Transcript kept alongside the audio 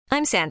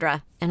I'm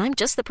Sandra, and I'm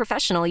just the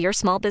professional your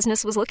small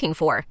business was looking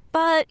for.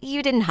 But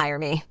you didn't hire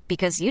me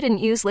because you didn't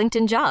use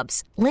LinkedIn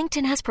Jobs.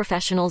 LinkedIn has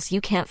professionals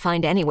you can't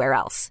find anywhere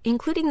else,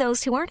 including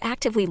those who aren't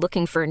actively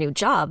looking for a new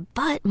job,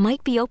 but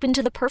might be open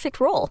to the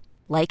perfect role,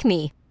 like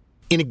me.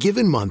 In a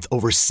given month,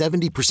 over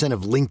 70%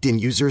 of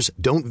LinkedIn users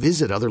don't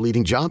visit other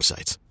leading job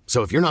sites.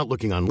 So if you're not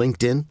looking on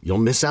LinkedIn, you'll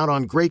miss out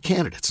on great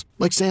candidates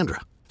like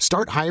Sandra.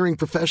 Start hiring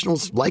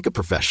professionals like a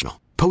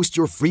professional. Post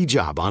your free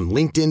job on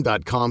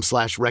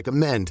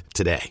linkedin.com/recommend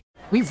today.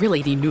 We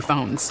really need new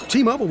phones.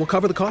 T-Mobile will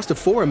cover the cost of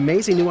 4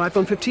 amazing new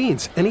iPhone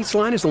 15s, and each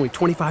line is only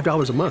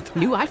 $25 a month.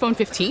 New iPhone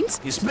 15s?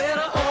 It's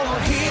better over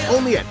here.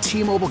 Only at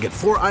T-Mobile, get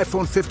 4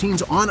 iPhone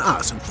 15s on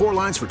us and 4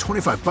 lines for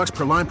 $25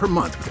 per line per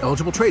month with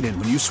eligible trade-in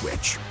when you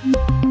switch.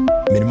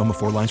 Minimum of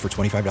 4 lines for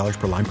 $25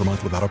 per line per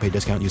month with autopay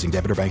discount using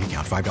debit or bank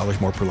account.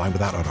 $5 more per line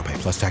without autopay,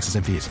 plus taxes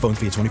and fees. Phone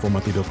fee at 24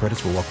 monthly bill credits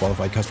for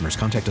well-qualified customers.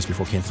 Contact us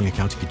before canceling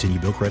account to continue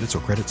bill credits or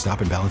credit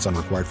stop and balance on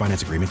required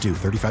finance agreement due.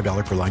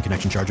 $35 per line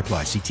connection charge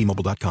applies. See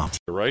T-Mobile.com.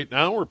 Right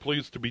now, we're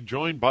pleased to be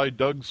joined by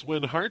Doug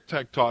Swinhart.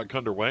 Tech Talk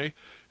underway.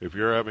 If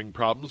you're having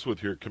problems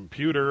with your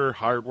computer,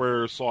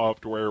 hardware,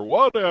 software,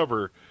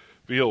 whatever,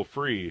 feel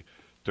free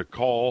to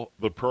call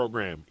the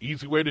program.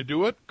 Easy way to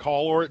do it,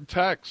 call or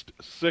text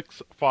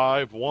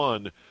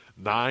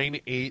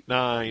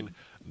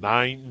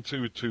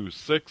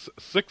 651-989-9226,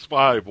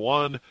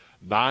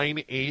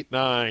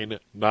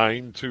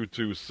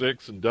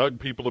 651-989-9226. And Doug,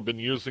 people have been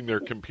using their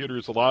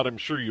computers a lot. I'm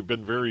sure you've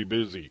been very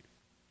busy.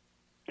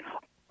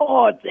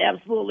 Oh, it's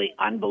absolutely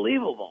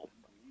unbelievable.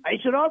 I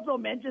should also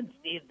mention,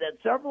 Steve, that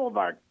several of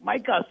my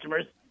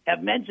customers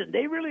have mentioned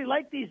they really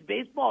like these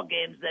baseball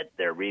games that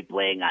they're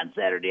replaying on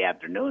Saturday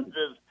afternoons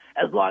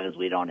as long as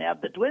we don't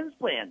have the Twins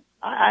playing.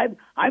 I'm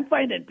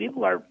finding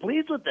people are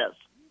pleased with this.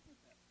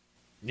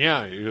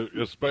 Yeah,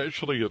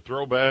 especially a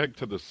throwback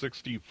to the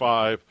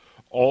 65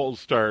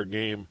 All-Star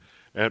game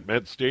at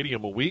Met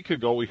Stadium. A week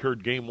ago, we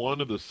heard Game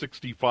 1 of the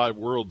 65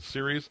 World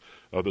Series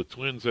of the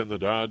Twins and the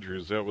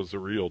Dodgers. That was a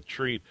real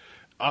treat.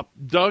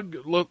 Doug,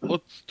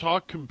 let's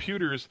talk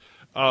computers.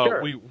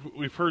 Sure.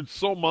 We've heard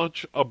so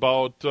much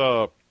about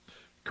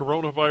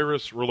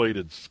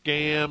coronavirus-related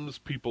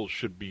scams. People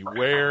should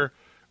beware.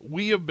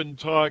 We have been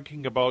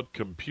talking about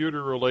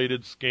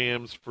computer-related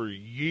scams for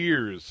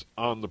years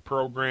on the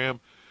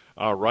program.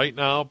 Right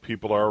now,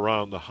 people are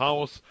around the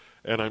house,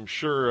 and I'm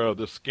sure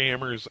the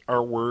scammers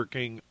are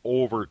working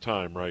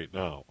overtime right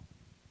now.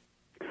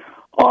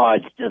 Oh,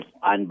 it's just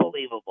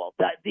unbelievable.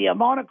 The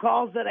amount of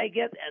calls that I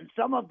get and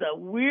some of the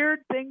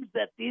weird things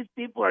that these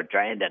people are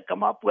trying to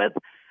come up with.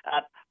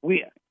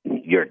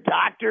 Your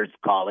doctor's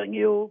calling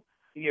you,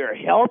 your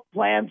health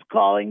plan's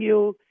calling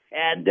you,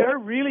 and they're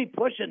really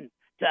pushing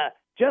to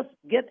just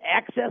get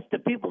access to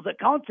people's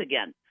accounts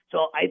again.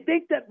 So I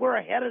think that we're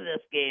ahead of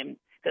this game,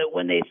 that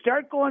when they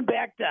start going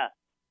back to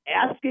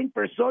asking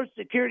for Social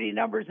Security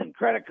numbers and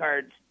credit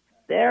cards,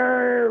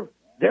 they're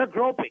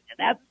groping,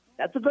 and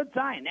that's a good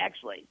sign,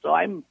 actually. So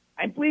I'm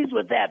pleased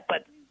with that,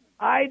 but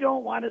I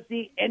don't want to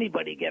see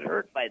anybody get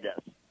hurt by this.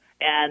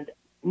 And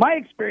my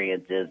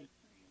experience is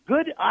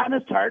good,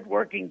 honest,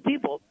 hardworking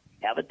people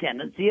have a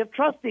tendency of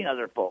trusting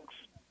other folks.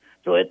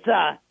 So it's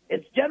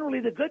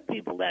generally the good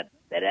people that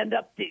end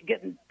up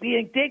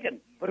being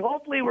taken. But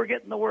hopefully we're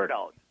getting the word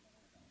out.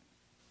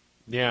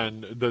 Yeah,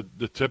 and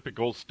the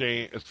typical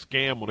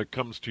scam when it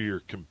comes to your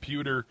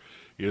computer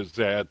is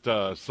that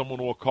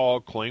someone will call,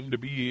 claim to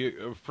be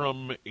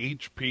from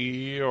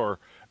HP or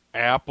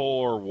Apple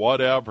or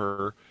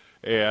whatever,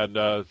 and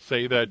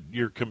say that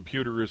your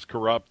computer is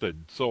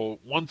corrupted. So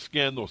once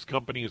again, those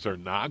companies are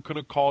not going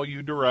to call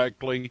you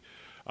directly.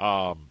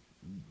 By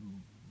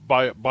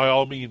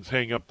all means,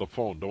 hang up the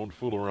phone. Don't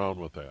fool around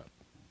with that.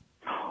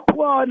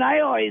 Well, and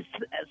I always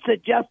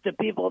suggest to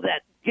people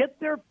that get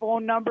their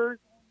phone number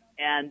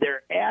and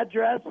their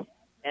address,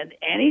 and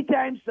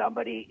anytime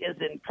somebody is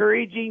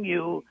encouraging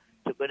you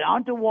to go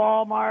down to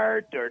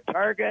Walmart or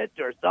Target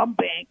or some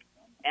bank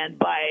and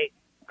buy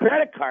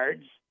credit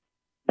cards,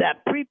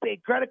 that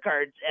prepaid credit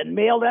cards, and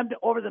mail them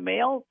over the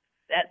mail,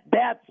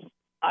 that's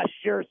a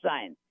sure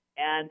sign.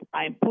 And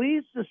I'm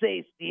pleased to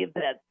say, Steve,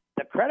 that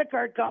the credit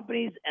card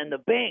companies and the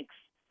banks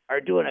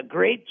are doing a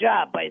great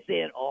job by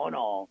saying, oh,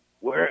 no,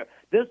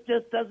 this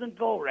just doesn't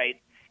go right.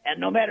 And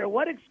no matter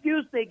what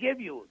excuse they give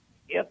you,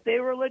 if they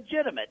were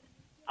legitimate,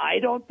 I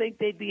don't think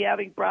they'd be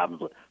having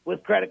problems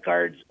with credit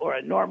cards or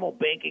a normal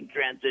banking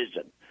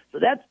transition. So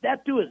that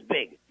too is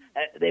big.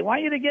 They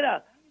want you to get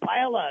a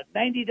pile of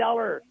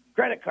 $90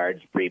 credit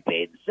cards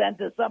prepaid sent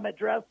to some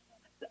address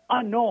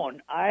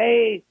unknown.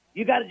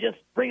 You got to just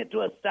bring it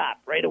to a stop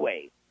right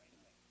away.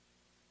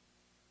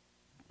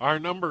 Our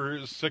number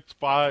is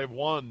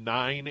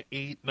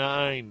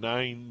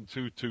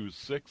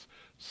 651-989-9226,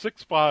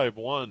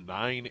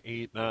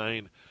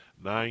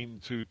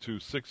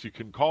 651-989-9226. You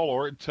can call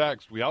or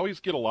text. We always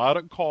get a lot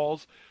of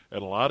calls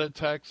and a lot of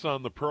texts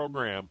on the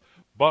program,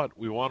 but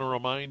we want to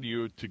remind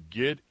you to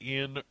get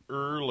in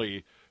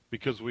early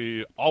because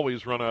we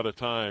always run out of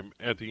time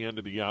at the end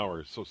of the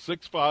hour. So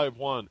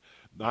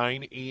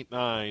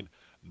 651-989-9226.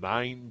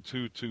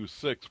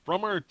 9226.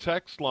 From our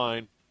text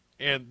line,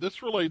 and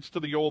this relates to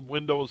the old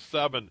Windows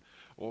 7,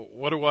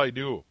 what do I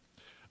do?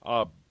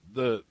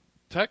 The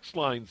text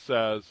line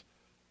says,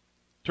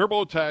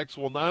 TurboTax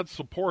will not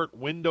support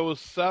Windows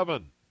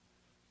 7.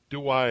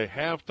 Do I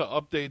have to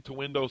update to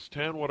Windows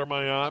 10? What are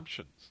my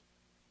options?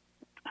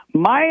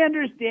 My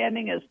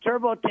understanding is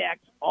TurboTax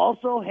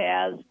also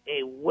has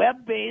a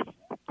web-based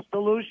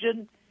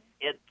solution.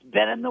 It's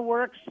been in the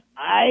works.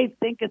 I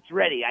think it's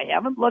ready. I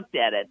haven't looked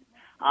at it,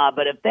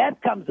 but if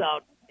that comes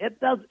out,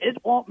 it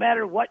won't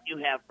matter what you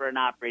have for an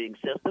operating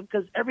system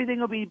because everything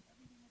will be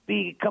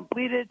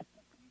completed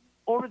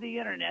over the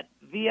internet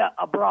via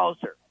a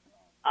browser.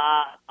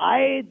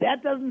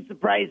 That doesn't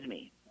surprise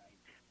me.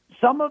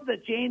 Some of the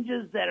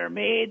changes that are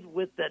made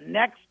with the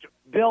next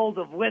build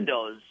of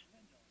Windows,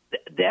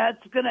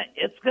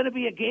 it's gonna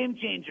be a game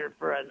changer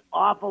for an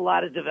awful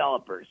lot of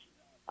developers.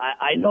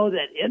 I know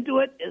that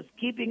Intuit is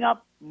keeping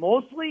up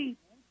mostly.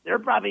 They're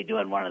probably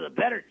doing one of the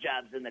better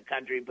jobs in the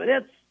country, but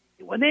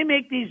when they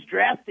make these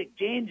drastic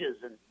changes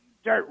and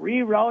start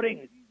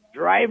rerouting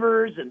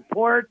drivers and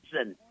ports,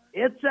 and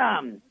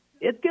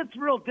it gets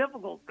real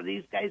difficult for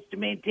these guys to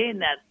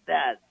maintain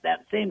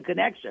that same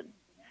connection.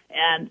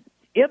 And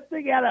if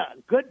they got a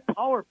good,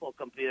 powerful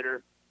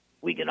computer,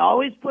 we can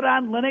always put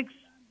on Linux,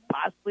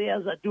 possibly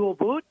as a dual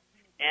boot,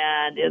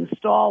 and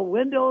install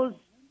Windows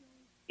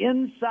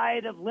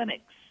inside of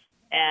Linux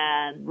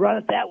and run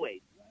it that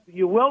way.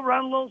 You will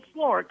run a little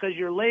slower because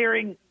you're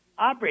layering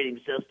operating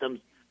systems,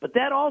 but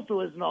that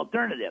also is an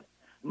alternative.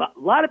 A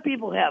lot of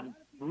people have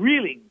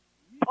really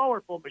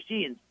powerful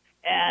machines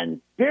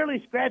and barely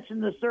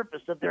scratching the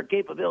surface of their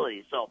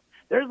capabilities. So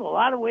there's a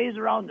lot of ways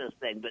around this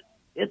thing, but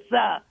it's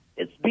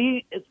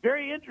very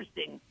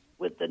interesting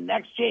with the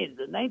next change.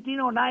 The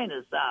 1909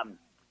 is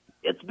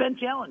it's been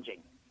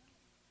challenging.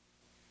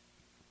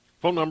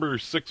 Phone number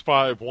is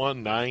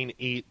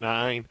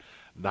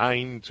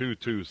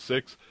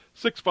 651-989-9226.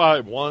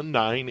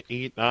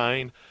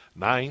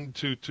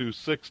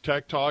 651-989-9226.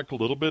 Tech Talk a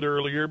little bit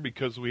earlier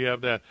because we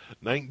have that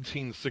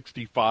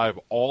 1965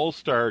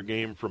 All-Star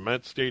game from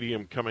Met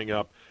Stadium coming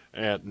up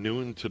at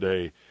noon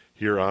today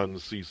here on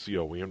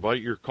CCO. We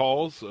invite your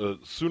calls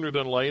sooner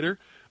than later.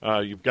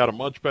 You've got a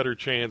much better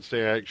chance to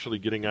actually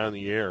getting on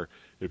the air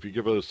if you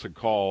give us a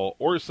call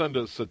or send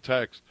us a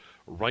text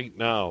right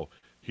now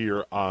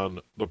here on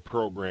the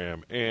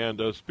program.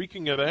 And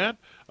speaking of that,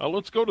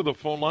 let's go to the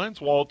phone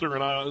lines. Walter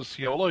and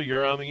Osceola,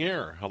 you're on the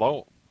air.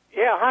 Hello.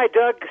 Yeah, hi,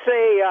 Doug.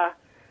 Say,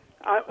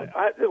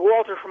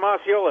 Walter from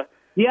Osceola.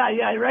 Yeah,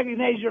 I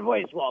recognize your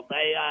voice, Walt.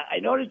 I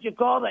noticed you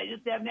called. I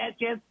just haven't had a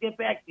chance to get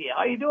back to you.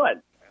 How you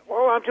doing?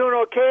 Well, I'm doing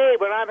okay,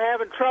 but I'm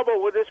having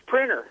trouble with this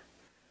printer.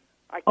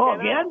 I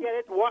cannot get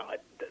it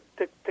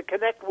to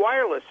connect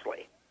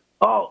wirelessly.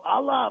 Oh,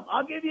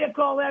 I'll give you a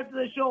call after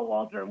the show,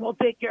 Walter, and we'll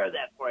take care of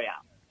that for you.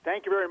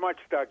 Thank you very much,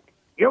 Doug.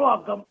 You're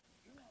welcome.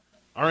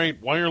 All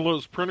right,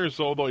 wireless printers,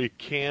 although it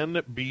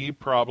can be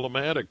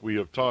problematic. We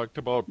have talked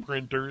about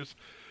printers,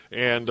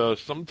 and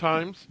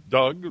sometimes,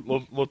 Doug,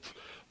 let's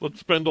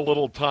spend a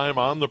little time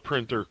on the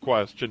printer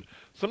question.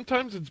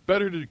 Sometimes it's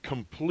better to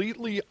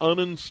completely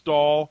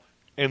uninstall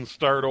and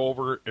start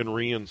over and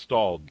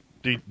reinstall.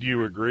 Do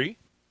you agree?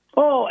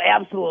 Oh,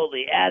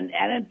 absolutely. And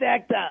in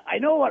fact, I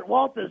know what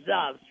Walt is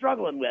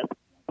struggling with.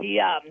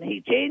 He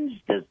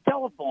changed his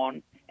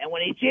telephone, and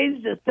when he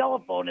changed his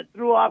telephone, it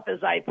threw off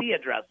his IP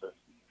addresses.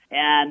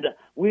 And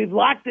we've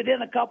locked it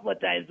in a couple of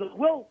times.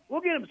 We'll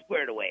get him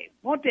squared away.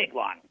 Won't take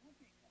long.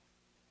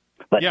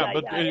 But,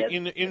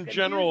 in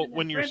general,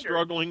 when you're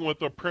struggling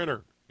with a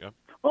printer. Yeah.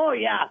 Oh,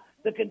 yeah,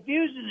 the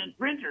confusion in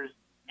printers.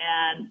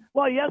 And,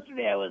 well,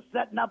 yesterday I was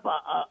setting up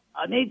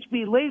an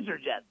HP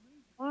LaserJet.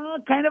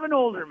 Kind of an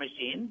older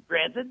machine,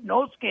 granted,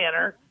 no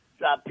scanner,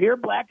 pure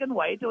black and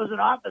white. It was an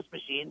office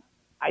machine.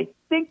 I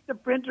think the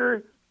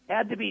printer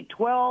had to be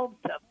 12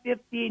 to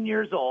 15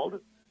 years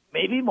old,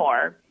 maybe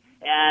more,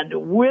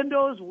 and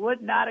Windows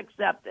would not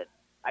accept it.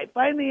 I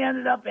finally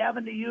ended up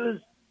having to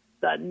use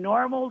the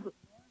normal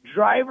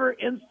driver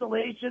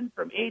installation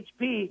from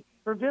HP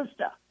for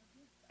Vista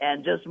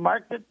and just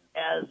marked it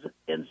as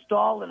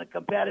install in a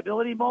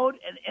compatibility mode,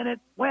 and in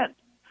it went.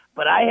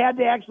 But I had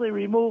to actually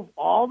remove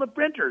all the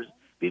printers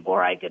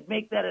before I could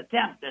make that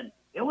attempt. And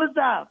it was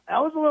that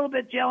was a little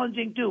bit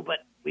challenging too, but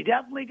we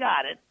definitely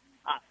got it.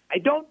 I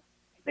don't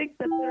think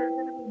that they're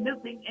going to be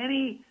missing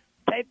any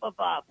type of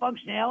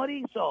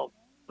functionality,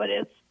 but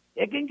it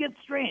can get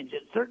strange.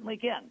 It certainly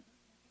can.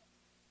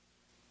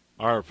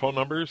 Our phone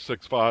number is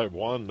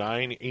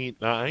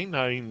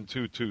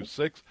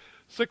 651-989-9226,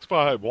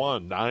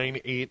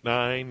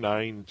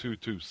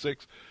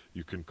 651-989-9226.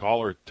 You can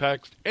call or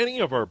text any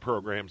of our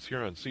programs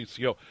here on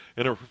CCO.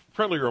 And a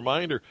friendly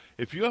reminder,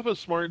 if you have a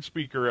smart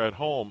speaker at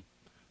home,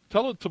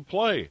 tell it to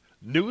play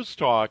News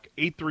Talk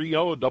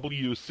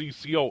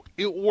 830-WCCO.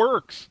 It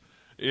works.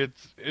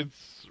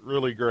 It's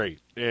really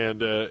great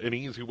and an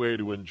easy way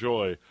to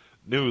enjoy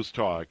News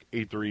Talk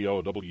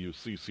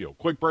 830-WCCO.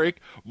 Quick break.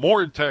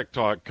 More Tech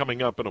Talk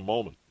coming up in a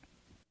moment.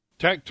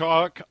 Tech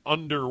Talk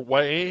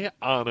underway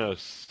on a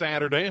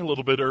Saturday, a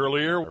little bit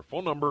earlier. Our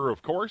phone number,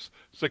 of course,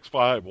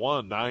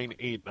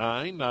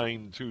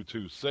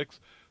 651-989-9226.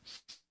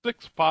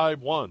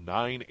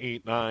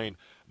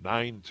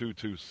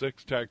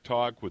 651-989-9226. Tech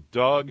Talk with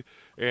Doug.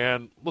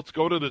 And let's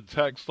go to the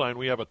text line.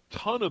 We have a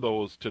ton of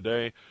those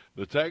today.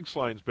 The text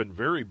line's been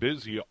very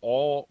busy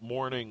all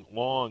morning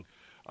long.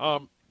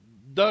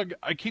 Doug,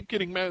 I keep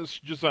getting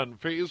messages on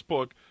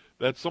Facebook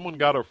that someone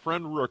got a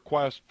friend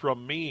request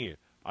from me.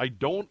 I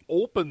don't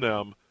open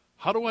them.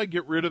 How do I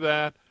get rid of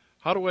that?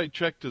 How do I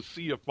check to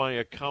see if my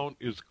account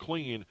is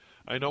clean?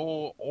 I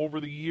know over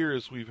the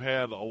years we've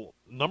had a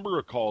number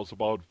of calls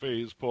about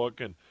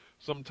Facebook, and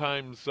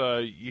sometimes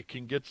you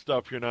can get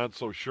stuff you're not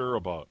so sure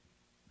about.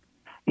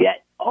 Yeah,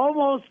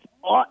 almost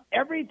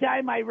every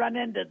time I run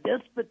into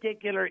this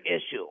particular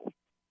issue,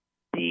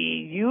 the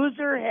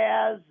user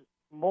has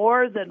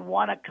more than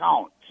one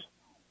account.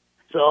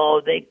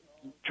 So they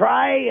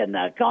try in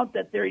the account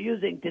that they're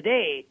using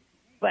today,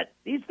 but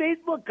these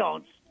Facebook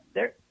accounts,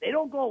 they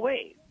don't go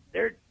away.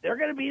 They're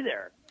going to be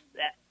there.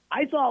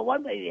 I saw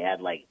one lady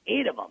had like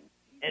 8 of them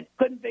and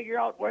couldn't figure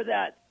out where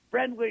that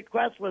friend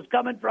request was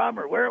coming from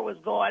or where it was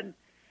going.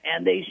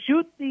 And they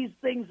shoot these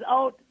things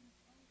out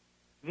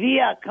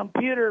via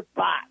computer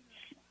bots.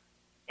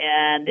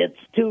 And it's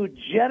to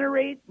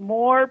generate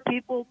more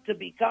people to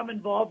become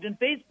involved in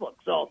Facebook.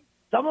 So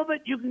some of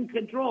it you can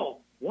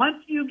control.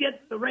 Once you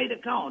get the right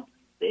account,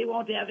 they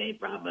won't have any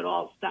problem at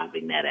all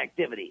stopping that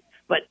activity.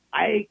 But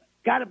I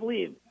got to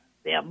believe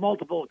they have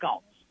multiple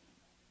accounts.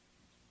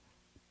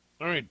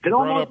 All right, you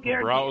brought up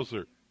a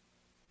browser.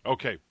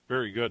 Okay,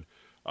 very good.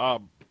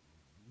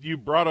 You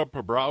brought up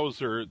a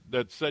browser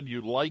that said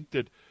you liked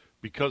it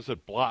because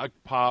it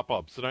blocked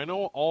pop-ups. And I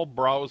know all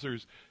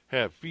browsers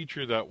have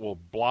feature that will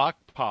block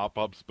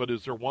pop-ups, but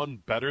is there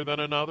one better than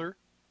another?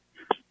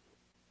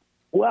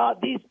 Well,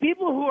 these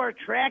people who are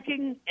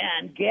tracking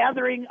and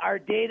gathering our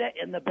data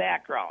in the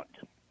background,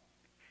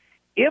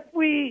 if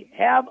we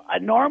have a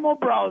normal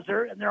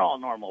browser, and they're all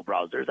normal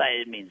browsers, I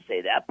didn't mean to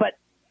say that, but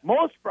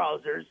most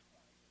browsers,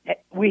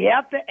 we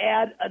have to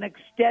add an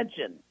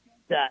extension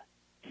to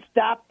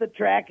stop the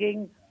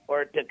tracking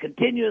or to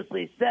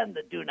continuously send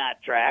the do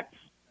not tracks.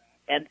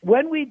 And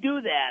when we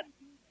do that,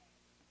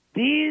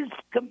 these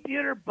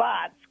computer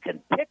bots can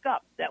pick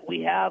up that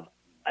we have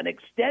an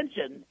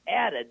extension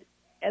added,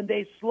 and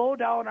they slow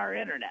down our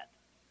internet.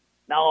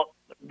 Now,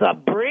 the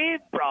Brave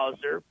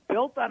browser,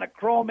 built on a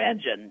Chrome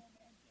engine,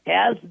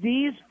 has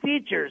these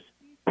features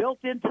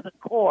built into the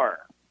core.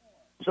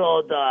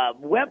 So the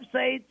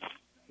websites,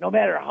 no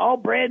matter how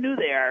brand new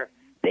they are,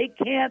 they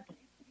can't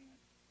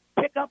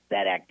pick up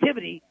that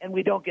activity and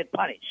we don't get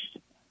punished.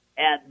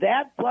 And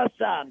that plus,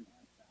 I'm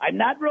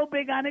not real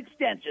big on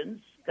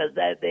extensions because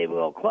they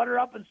will clutter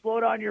up and slow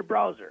down your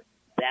browser.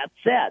 That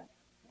said,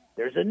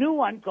 there's a new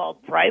one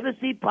called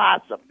Privacy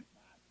Possum,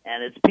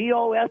 and it's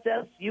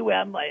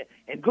POSSUM.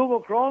 In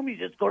Google Chrome, you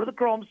just go to the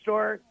Chrome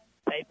store,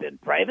 type in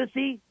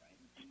Privacy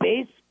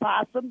space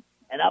Possum,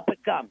 and up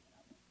it comes.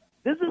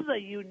 This is a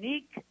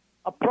unique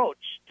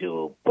approach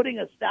to putting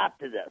a stop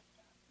to this.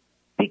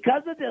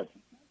 Because of this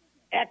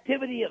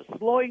activity of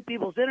slowing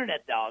people's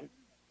internet down,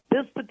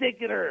 this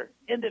particular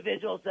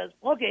individual says,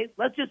 okay,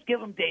 let's just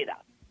give them data.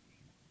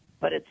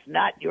 But it's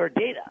not your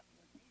data.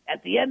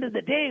 At the end of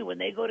the day, when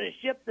they go to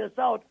ship this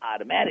out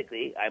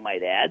automatically, I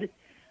might add,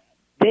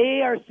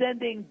 they are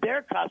sending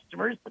their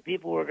customers, the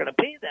people who are going to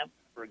pay them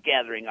for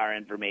gathering our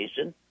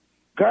information,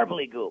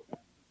 gobbledygook.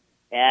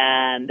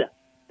 And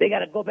they got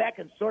to go back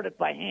and sort it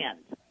by hand.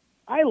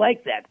 I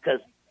like that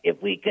because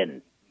if we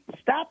can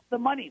stop the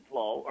money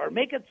flow or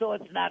make it so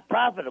it's not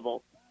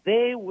profitable,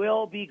 they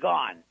will be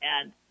gone.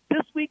 And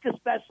this week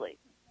especially,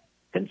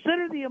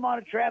 consider the amount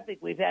of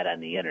traffic we've had on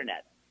the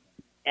internet.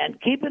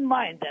 And keep in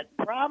mind that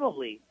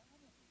probably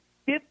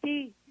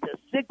 50 to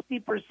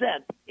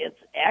 60%, it's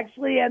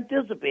actually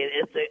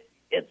anticipated.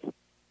 It's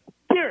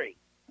theory.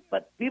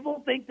 But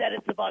people think that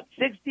it's about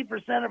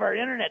 60% of our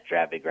internet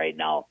traffic right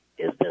now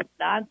is this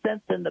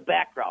nonsense in the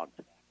background,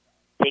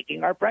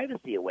 taking our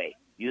privacy away,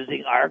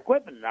 using our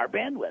equipment and our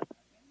bandwidth.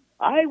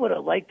 I would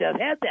have liked to have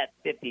had that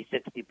 50,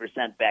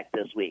 60% back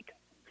this week.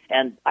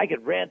 And I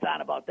could rant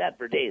on about that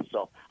for days.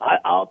 So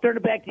I'll turn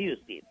it back to you,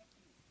 Steve.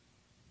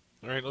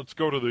 All right, let's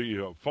go to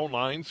the phone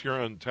lines here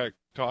on Tech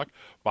Talk.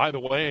 By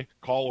the way,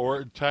 call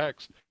or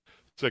text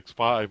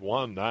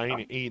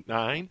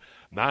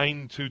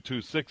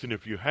 651-989-9226. And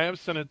if you have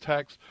sent a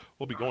text,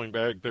 we'll be going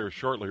back there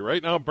shortly.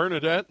 Right now,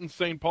 Bernadette in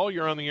St. Paul,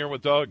 you're on the air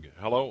with Doug.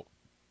 Hello.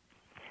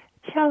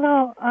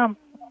 Hello. I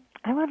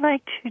would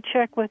like to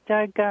check with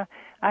Doug.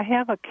 I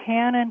have a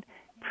Canon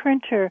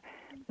printer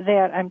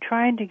that I'm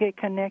trying to get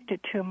connected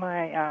to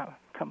my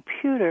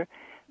computer,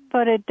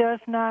 but it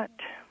does not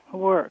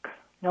work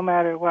no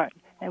matter what.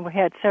 And we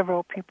had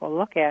several people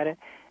look at it,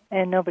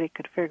 and nobody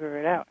could figure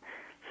it out.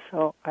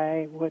 So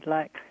I would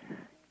like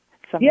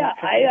some. Yeah,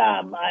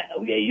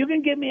 you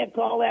can give me a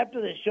call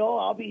after the show.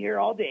 I'll be here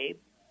all day.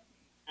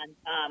 And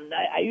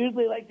I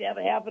usually like to have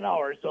a half an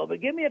hour or so, but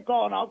give me a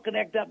call and I'll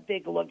connect up and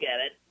take a look at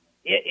it.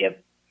 If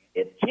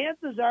if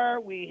chances are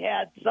we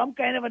had some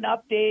kind of an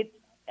update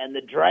and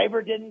the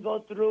driver didn't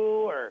go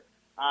through, or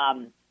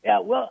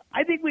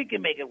I think we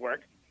can make it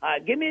work.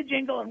 Give me a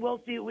jingle and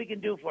we'll see what we can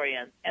do for you.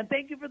 And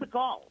thank you for the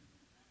call.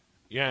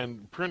 Yeah,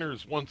 and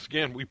printers, once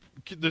again,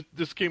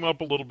 this came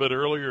up a little bit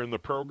earlier in the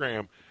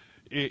program.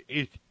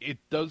 It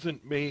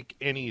doesn't make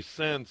any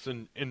sense.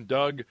 And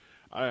Doug,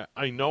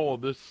 I know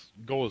this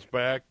goes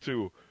back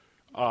to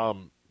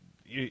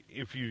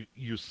if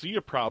you see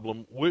a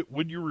problem,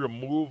 would you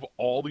remove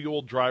all the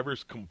old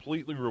drivers,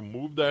 completely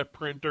remove that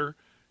printer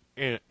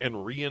and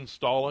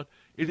reinstall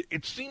it?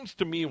 It seems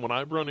to me when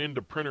I've run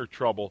into printer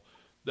trouble,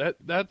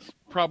 that's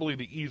probably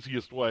the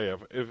easiest way.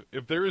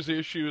 If there's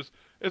issues,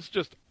 it's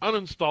just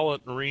uninstall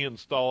it and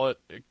reinstall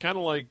it, kind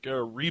of like a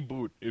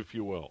reboot, if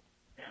you will.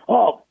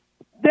 Oh,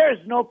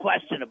 there's no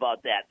question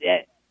about that.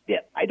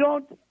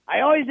 I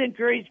always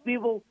encourage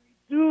people,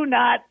 do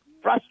not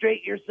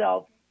frustrate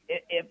yourself.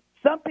 If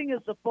something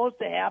is supposed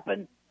to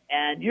happen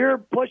and you're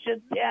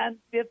pushing 10,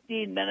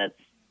 15 minutes,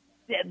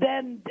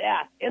 then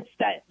it's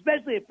time,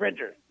 especially a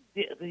printer.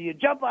 You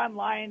jump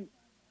online,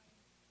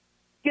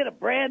 get a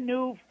brand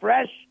new,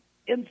 fresh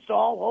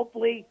install,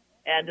 hopefully,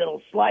 and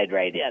it'll slide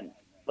right in.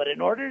 But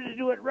in order to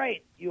do it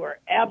right, you are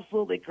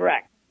absolutely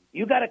correct.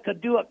 You got to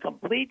do a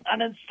complete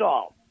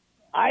uninstall.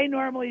 I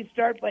normally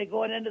start by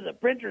going into the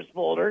printers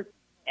folder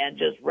and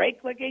just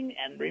right-clicking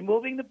and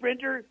removing the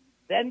printer,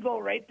 then go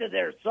right to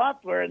their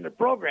software and their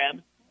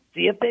programs,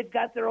 see if they've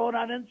got their own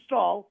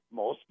uninstall.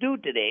 Most do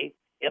today.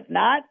 If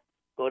not,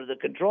 go to the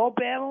control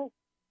panel,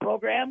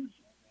 programs,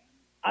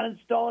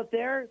 uninstall it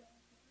there,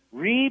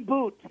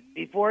 reboot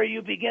before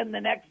you begin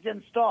the next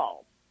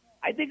install.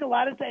 I think a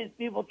lot of times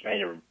people try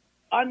to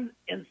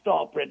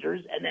uninstall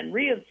printers and then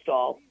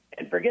reinstall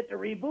and forget to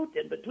reboot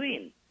in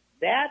between.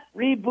 That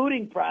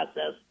rebooting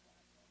process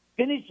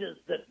finishes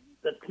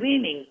the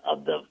cleaning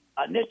of the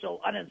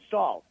initial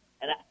uninstall.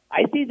 And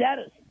I see that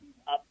as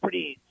a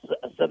pretty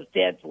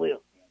substantial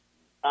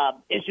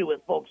issue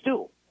with folks,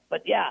 too.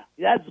 But, yeah,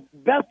 that's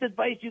best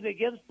advice you could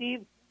give,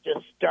 Steve.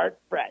 Just start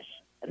fresh.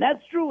 And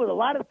that's true with a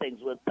lot of things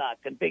with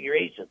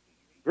configuration.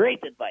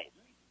 Great advice.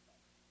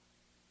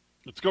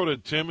 Let's go to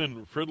Tim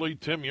in Fridley.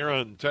 Tim, you're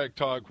on Tech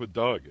Talk with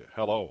Doug.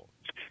 Hello.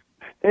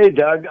 Hey,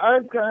 Doug.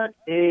 I've got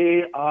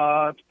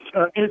a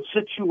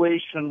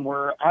situation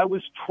where I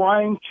was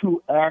trying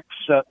to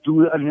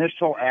do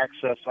initial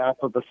access off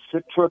of the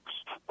Citrix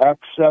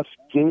Access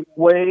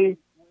Gateway,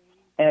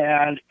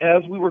 and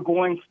as we were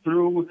going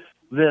through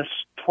this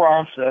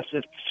process,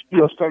 it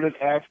started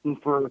asking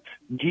for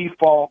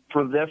default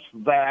for this,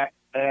 that,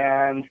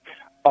 and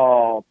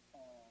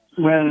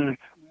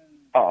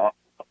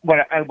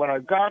what I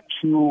got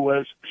to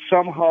was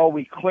somehow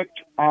we clicked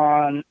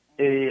on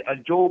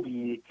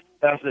Adobe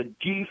as a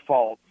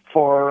default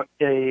for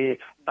a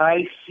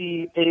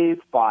ICA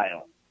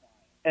file,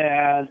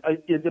 and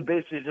it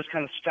basically just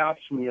kind of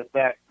stops me at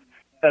that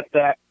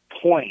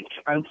point.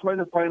 I'm trying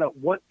to find out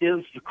what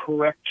is the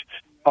correct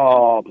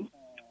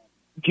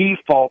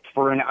default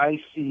for an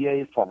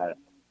ICA file.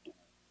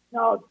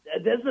 No,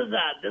 this is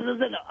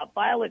a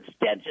file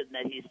extension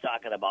that he's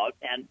talking about,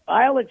 and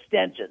file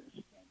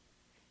extensions.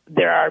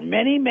 There are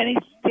many, many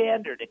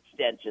standard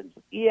extensions,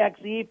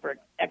 EXE for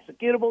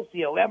executable,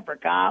 COM for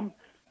COM,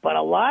 but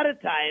a lot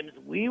of times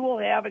we will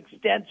have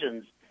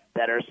extensions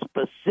that are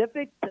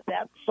specific to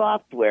that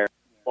software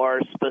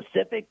or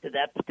specific to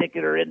that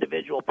particular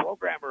individual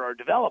programmer or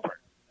developer.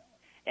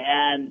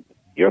 And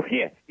you're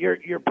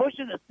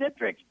pushing a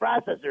Citrix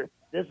processor.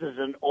 This is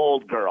an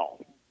old girl.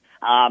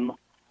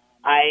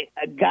 I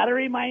got to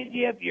remind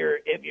you,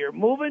 if you're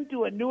moving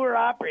to a newer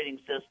operating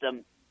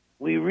system,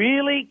 we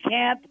really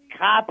can't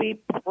copy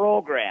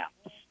programs.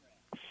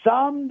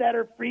 Some that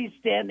are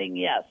freestanding,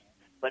 yes,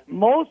 but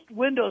most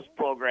Windows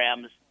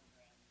programs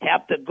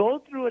have to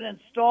go through an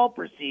install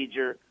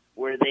procedure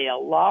where they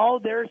allow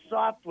their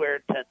software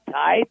to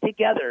tie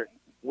together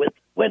with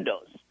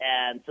Windows.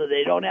 And so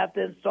they don't have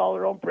to install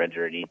their own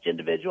printer in each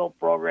individual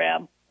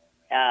program,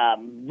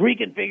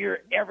 reconfigure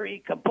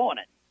every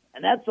component.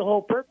 And that's the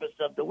whole purpose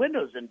of the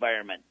Windows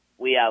environment.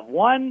 We have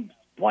one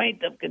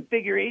point of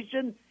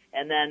configuration,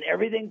 and then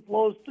everything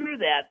flows through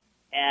that.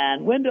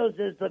 And Windows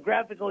is the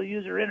graphical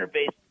user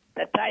interface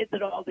that ties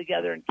it all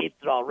together and keeps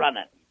it all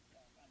running.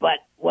 But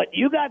what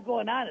you got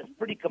going on is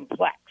pretty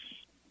complex.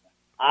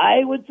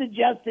 I would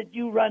suggest that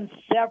you run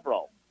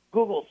several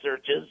Google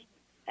searches,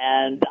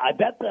 and I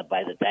bet that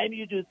by the time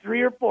you do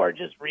 3 or 4,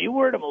 just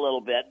reword them a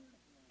little bit,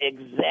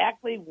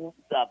 exactly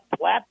the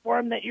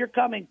platform that you're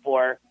coming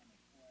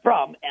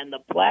from and the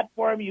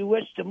platform you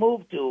wish to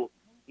move to,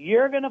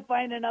 you're going to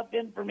find enough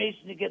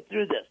information to get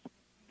through this.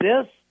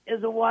 This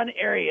is the one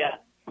area.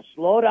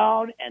 Slow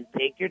down and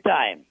take your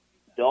time.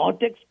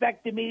 Don't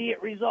expect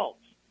immediate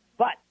results.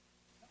 But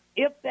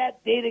if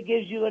that data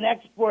gives you an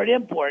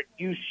export-import,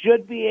 you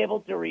should be able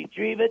to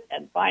retrieve it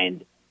and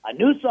find a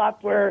new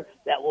software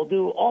that will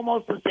do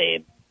almost the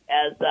same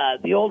as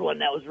the old one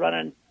that was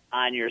running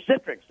on your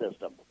Citrix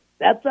system.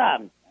 That's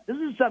this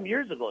is some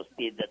years ago,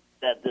 Steve,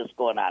 that this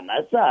going on.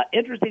 That's an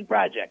interesting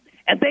project.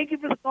 And thank you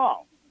for the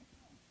call.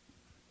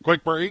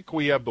 Quick break.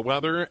 We have the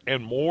weather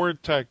and more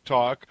Tech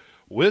Talk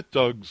with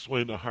Doug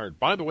Swinhart.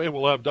 By the way,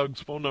 we'll have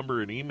Doug's phone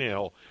number and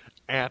email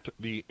at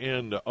the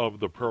end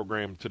of the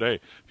program today.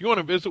 If you want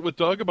to visit with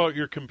Doug about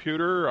your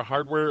computer, a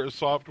hardware, a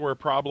software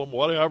problem,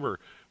 whatever,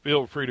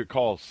 feel free to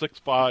call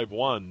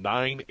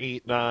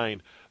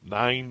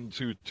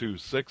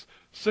 651-989-9226,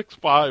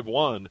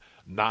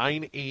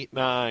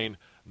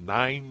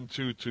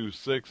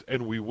 651-989-9226,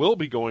 and we will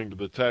be going to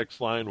the text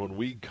line when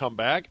we come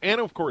back, and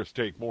of course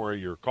take more of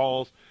your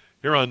calls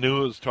here on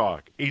News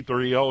Talk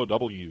 830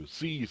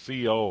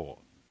 WCCO.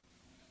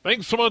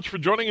 Thanks so much for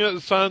joining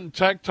us on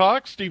Tech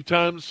Talk. Steve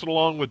Thompson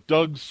along with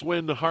Doug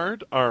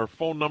Swinhart. Our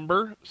phone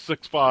number,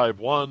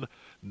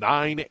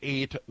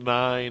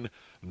 651-989-9226.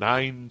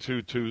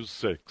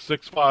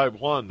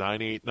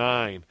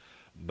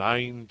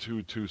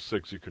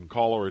 651-989-9226. You can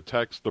call or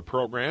text the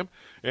program.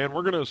 And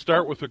we're going to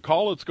start with a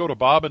call. Let's go to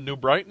Bob in New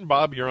Brighton.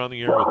 Bob, you're on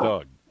the air with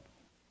Doug.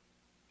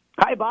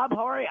 Hi, Bob.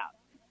 How are you?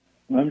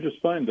 I'm just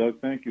fine,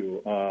 Doug. Thank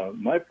you.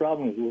 My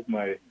problem is with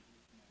my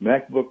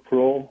MacBook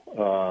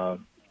Pro.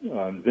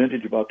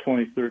 Vintage about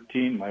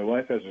 2013. My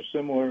wife has a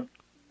similar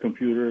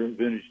computer,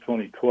 vintage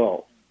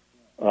 2012.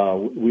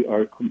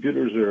 Our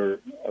computers are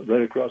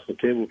right across the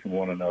table from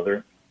one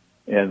another,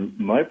 and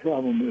my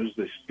problem is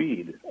the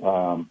speed.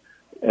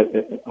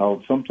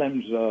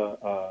 Sometimes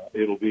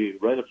it'll be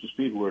right up to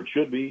speed where it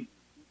should be.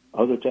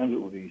 Other times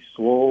it will be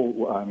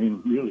slow. I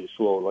mean, really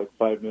slow, like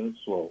 5 minutes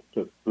slow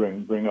to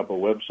bring up a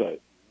website.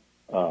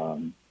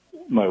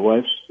 My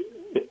wife's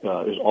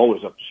is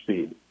always up to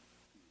speed.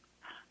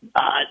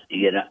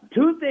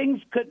 Two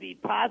things could be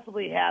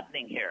possibly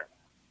happening here.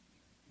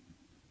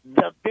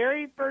 The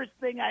very first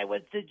thing I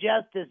would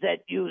suggest is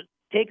that you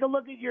take a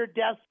look at your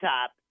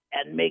desktop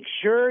and make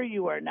sure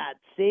you are not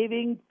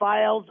saving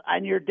files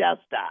on your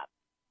desktop.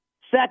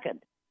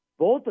 Second,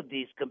 both of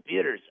these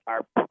computers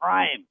are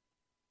prime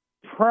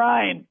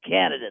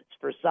candidates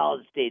for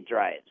solid-state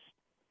drives.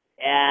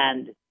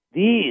 And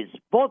these,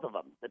 both of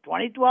them, the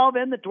 2012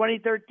 and the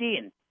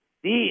 2013,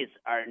 these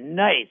are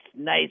nice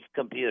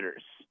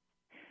computers.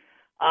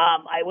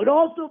 I would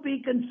also be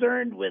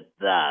concerned with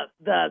the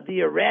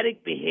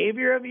erratic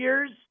behavior of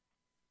yours.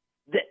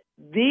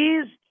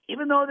 These,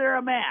 even though they're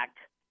a Mac,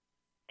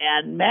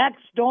 and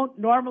Macs don't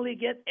normally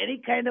get any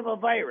kind of a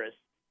virus,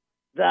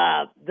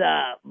 the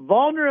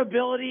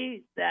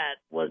vulnerability that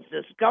was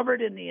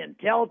discovered in the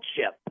Intel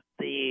chip,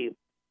 the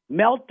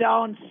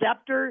Meltdown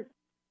Scepter,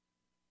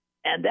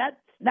 and that's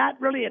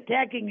not really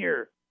attacking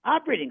your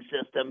operating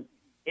system.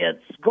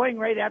 It's going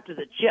right after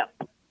the chip.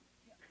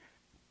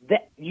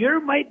 That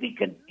you might be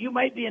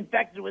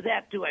infected with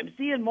that too. I'm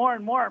seeing more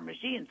and more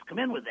machines come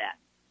in with that,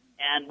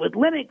 and with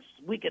Linux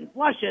we can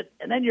flush it,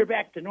 and then you're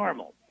back to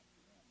normal.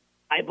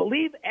 I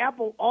believe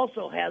Apple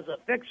also has a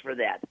fix for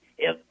that.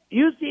 If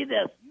you see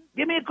this,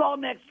 give me a call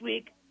next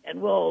week,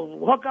 and we'll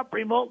hook up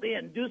remotely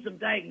and do some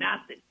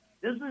diagnostics.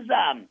 This is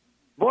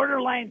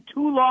borderline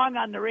too long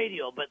on the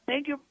radio, but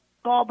thank you for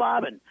the call,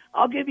 Bob, and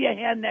I'll give you a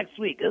hand next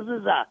week. This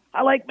is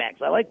I like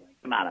Macs. I like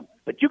them on them.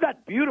 But you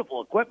got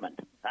beautiful equipment.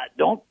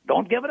 Don't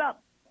give it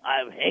up.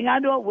 Hang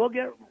on to it.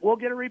 We'll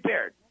get it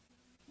repaired.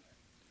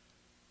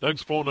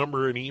 Doug's phone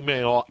number and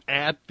email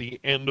at the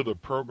end of the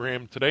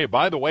program today.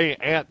 By the way,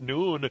 at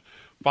noon,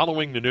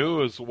 following the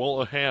news,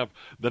 we'll have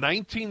the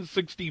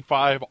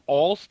 1965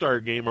 All-Star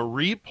Game, a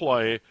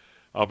replay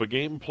of a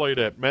game played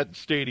at Met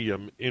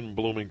Stadium in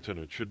Bloomington.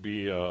 It should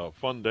be a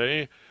fun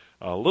day.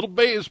 A little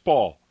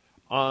baseball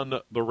on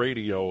the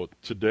radio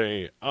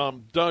today.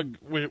 Doug,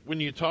 when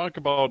you talk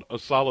about a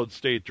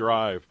solid-state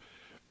drive,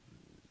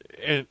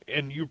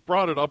 and you've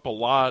brought it up a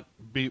lot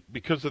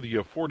because of the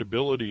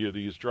affordability of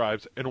these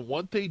drives and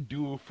what they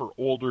do for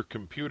older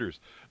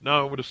computers.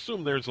 Now, I would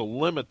assume there's a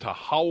limit to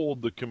how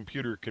old the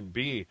computer can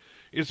be.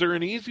 Is there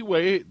an easy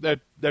way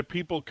that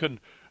people can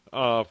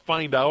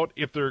find out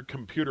if their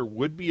computer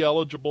would be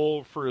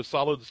eligible for a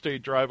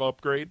solid-state drive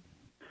upgrade?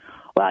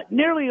 Well,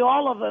 nearly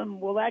all of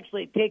them will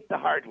actually take the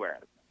hardware.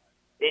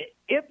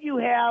 If you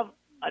have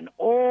an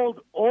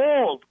old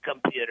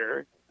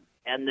computer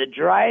and the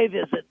drive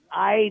is an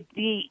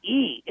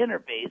IDE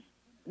interface,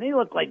 and they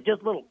look like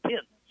just little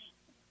pins,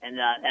 and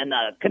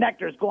the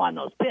connectors go on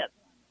those pins,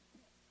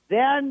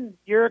 then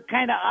you're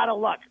kind of out of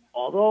luck.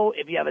 Although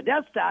if you have a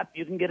desktop,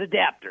 you can get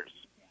adapters.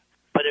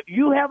 But if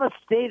you have a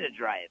SATA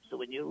drive, so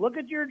when you look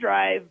at your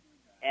drive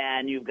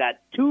and you've got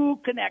two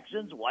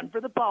connections, one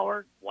for the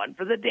power, one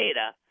for the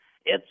data,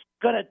 it's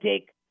going to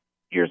take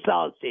your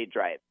solid-state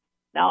drive.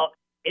 Now,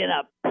 in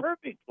a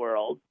perfect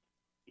world,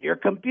 your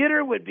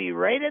computer would be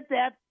right at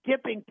that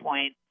tipping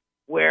point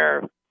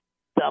where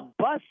the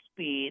bus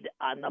speed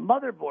on the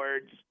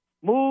motherboards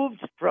moves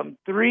from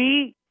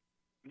 3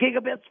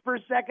 gigabits per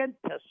second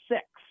to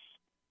 6.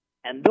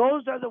 And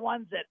those are the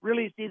ones that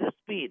really see the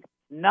speed.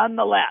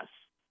 Nonetheless,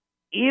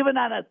 even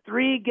on a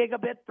 3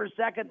 gigabit per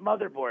second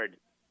motherboard,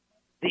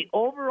 the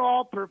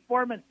overall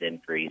performance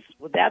increase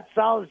with that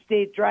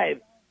solid-state drive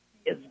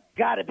is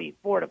got to be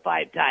 4 to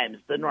 5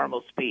 times the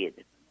normal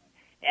speed.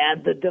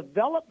 And the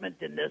development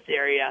in this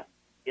area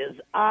is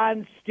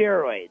on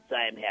steroids,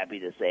 I am happy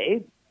to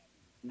say.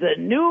 the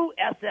new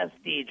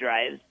SSD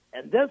drives,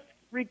 and this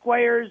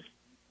requires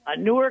a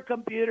newer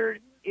computer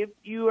if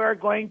you are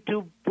going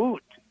to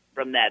boot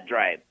from that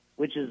drive,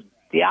 which is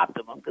the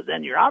optimum, because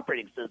then your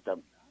operating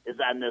system is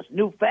on this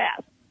new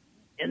fast.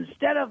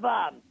 Instead of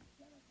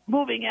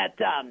moving at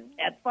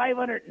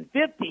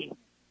 550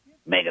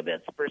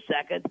 megabits per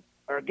second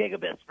or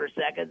gigabits per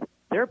second,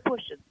 they're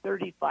pushing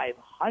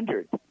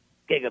 3,500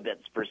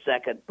 gigabits per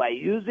second by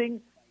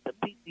using the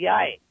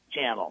PCI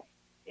channel.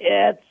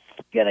 It's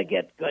going to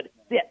get good.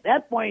 At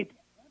that point,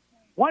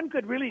 one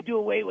could really do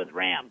away with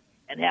RAM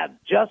and have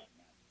just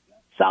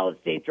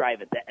solid-state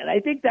drive at that. And I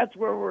think that's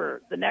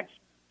where the next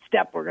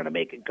step we're going to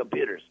make in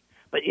computers.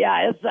 But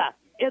yeah,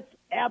 it's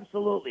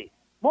absolutely.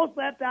 Most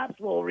laptops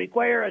will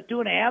require a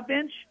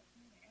 2.5-inch,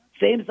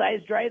 same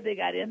size drive they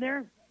got in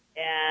there,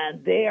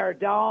 and they are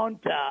down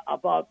to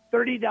about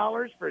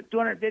 $30 for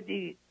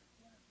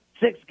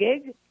 256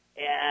 gig,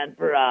 and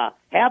for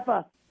half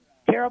a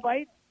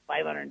terabyte,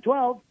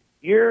 512,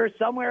 you're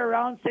somewhere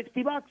around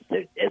 $60.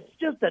 It's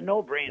just a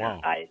no-brainer.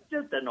 Wow. It's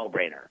just a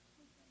no-brainer.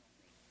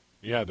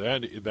 Yeah,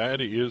 that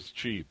is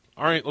cheap.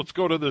 All right, let's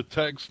go to the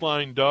text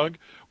line, Doug.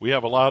 We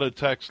have a lot of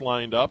texts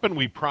lined up, and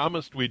we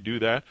promised we'd do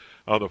that.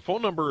 The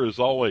phone number is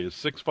always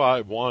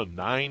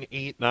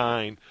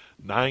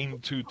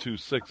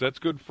 651-989-9226. That's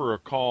good for a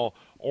call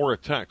or a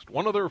text.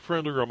 One other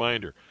friendly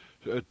reminder.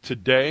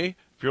 Today,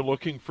 if you're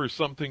looking for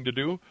something to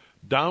do,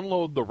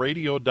 download the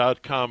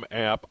radio.com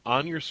app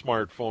on your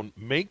smartphone,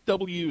 make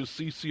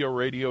WCCO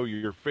Radio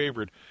your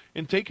favorite,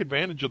 and take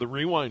advantage of the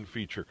rewind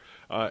feature.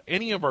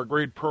 Any of our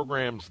great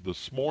programs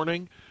this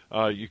morning,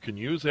 you can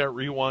use that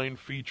rewind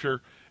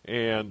feature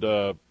and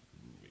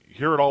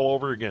hear it all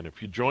over again.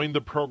 If you joined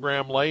the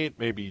program late,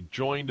 maybe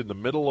joined in the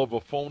middle of a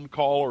phone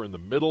call or in the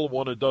middle of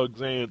one of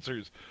Doug's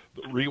answers,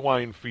 the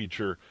rewind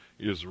feature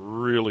is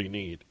really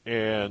neat.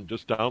 And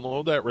just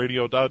download that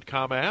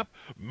radio.com app,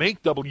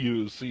 make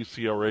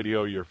WCCO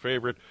Radio your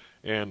favorite,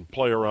 and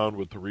play around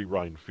with the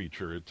rewind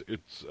feature.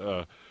 It's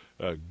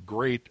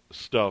great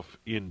stuff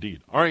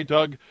indeed. All right,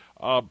 Doug,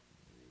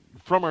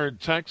 from our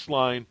text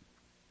line,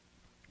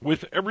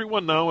 with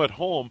everyone now at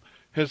home,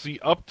 has the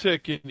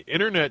uptick in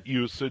internet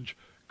usage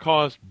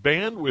caused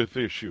bandwidth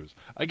issues?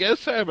 I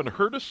guess I haven't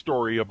heard a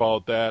story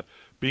about that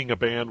being a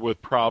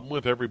bandwidth problem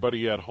with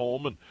everybody at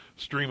home and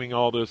streaming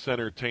all this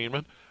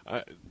entertainment.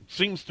 It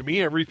seems to me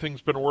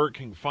everything's been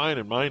working fine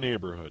in my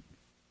neighborhood.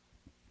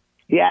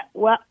 Yeah,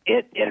 well,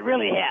 it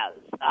really has.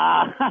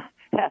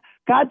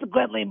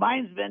 Consequently,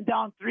 mine's been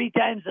down 3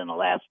 times in the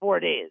last 4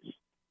 days.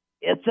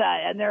 It's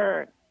and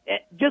they're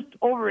just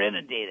over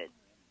inundated.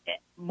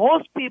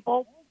 Most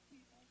people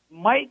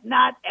might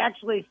not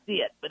actually see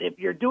it, but if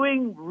you're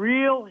doing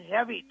real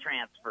heavy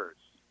transfers,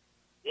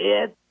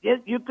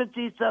 you could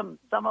see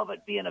some of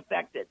it being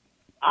affected.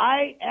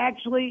 I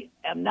actually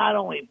am not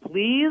only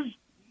pleased,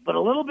 but a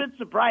little bit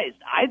surprised.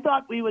 I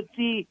thought we would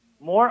see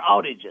more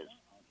outages.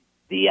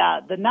 The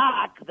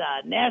NOC,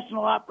 the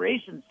National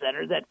Operations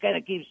Center, that kind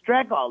of keeps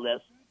track of all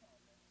this,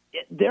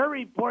 they're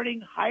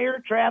reporting higher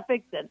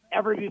traffic than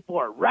ever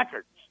before,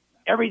 records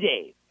every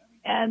day.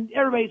 And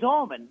everybody's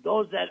home, and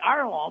those that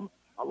are home,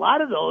 a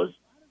lot of those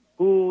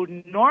who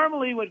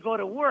normally would go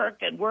to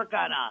work and work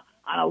on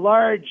a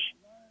large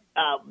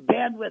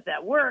bandwidth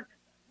at work,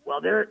 well,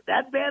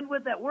 that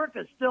bandwidth at work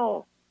is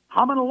still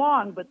humming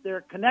along, but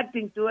they're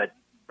connecting to it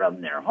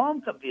from their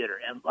home computer.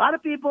 And a lot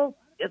of people,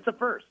 it's a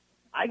first.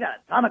 I got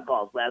a ton of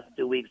calls last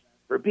 2 weeks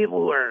for people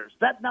who are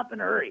setting up in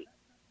a hurry.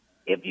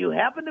 If you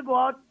happen to go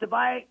out to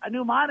buy a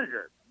new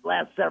monitor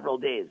last several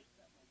days,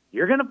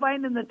 you're going to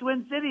find in the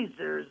Twin Cities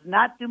there's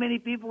not too many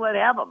people that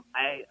have them.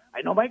 I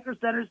know Micro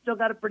Center's still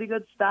got a pretty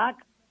good stock,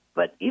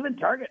 but even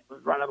Target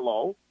was running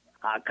low.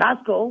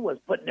 Costco was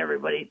putting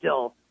everybody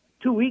till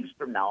 2 weeks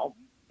from now.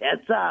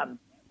 It's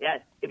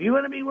if you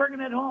want to be working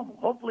at home,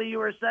 hopefully you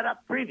were set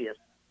up previous.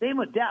 Same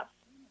with DEFs.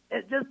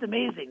 It's just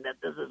amazing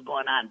that this is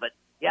going on. But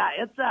yeah,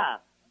 it's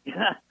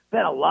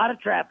been a lot of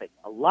traffic.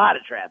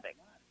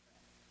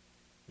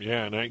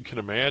 Yeah, and I can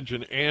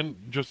imagine. And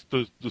just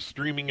the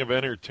streaming of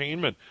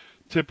entertainment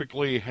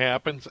typically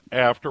happens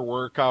after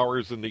work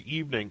hours in the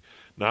evening.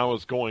 Now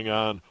is going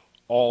on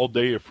all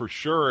day for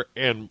sure.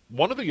 And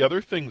one of the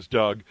other things,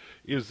 Doug,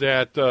 is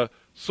that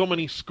so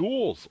many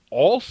schools,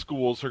 all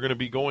schools are going to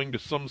be going to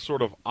some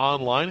sort of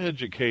online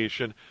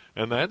education,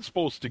 and that's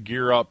supposed to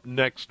gear up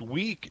next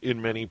week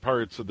in many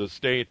parts of the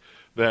state,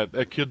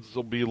 that kids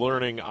will be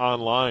learning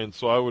online.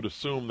 So I would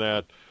assume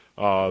that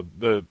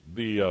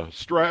the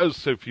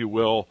stress, if you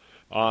will,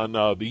 on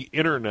the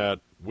internet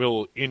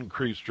will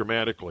increase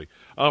dramatically.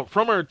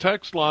 From our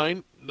text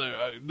line,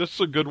 this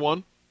is a good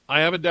one.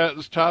 I have a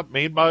desktop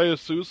made by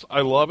ASUS. I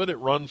love it. It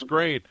runs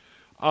great.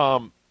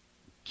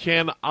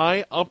 Can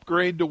I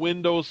upgrade to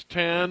Windows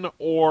 10,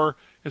 or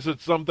is it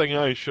something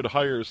I should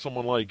hire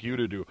someone like you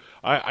to do?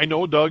 I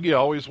know, Doug, you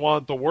always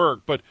want the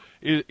work, but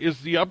is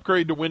the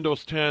upgrade to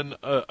Windows 10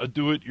 a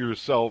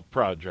do-it-yourself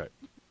project?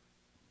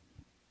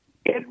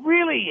 It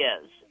really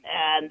is.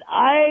 And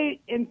I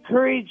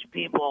encourage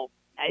people,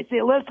 I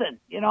say, listen,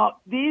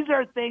 these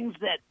are things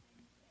that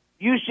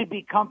you should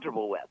be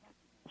comfortable with.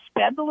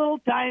 spend a little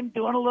time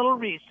doing a little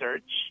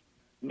research.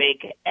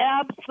 Make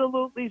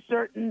absolutely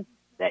certain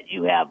that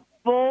you have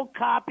full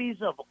copies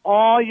of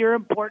all your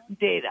important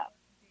data.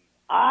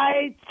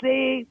 I'd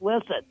say,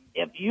 listen,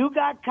 if you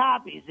got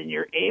copies and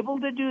you're able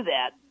to do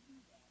that,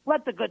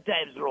 let the good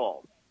times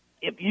roll.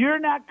 If you're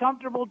not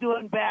comfortable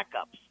doing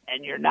backups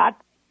and you're not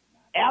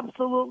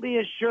absolutely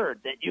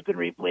assured that you can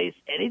replace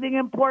anything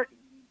important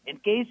in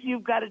case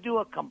you've got to do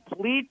a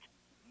complete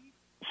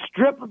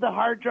strip of the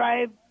hard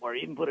drive or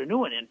even put a new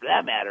one in for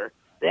that matter,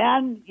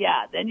 then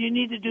you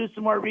need to do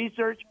some more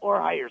research or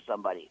hire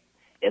somebody.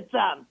 It's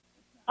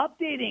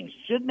updating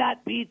should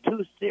not be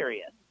too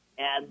serious.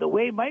 And the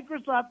way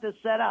Microsoft is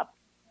set up,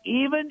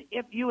 even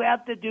if you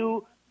have to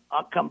do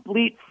a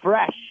complete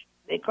fresh,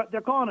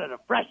 they're calling it a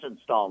fresh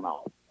install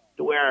now,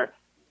 to where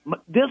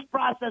this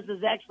process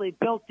is actually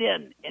built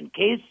in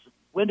case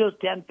Windows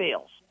 10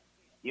 fails.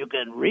 You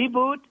can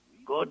reboot,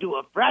 go do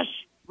a fresh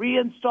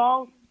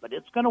reinstall, but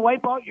it's going to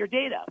wipe out your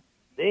data.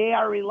 They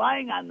are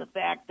relying on the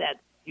fact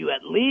that you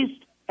at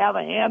least have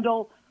a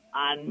handle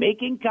on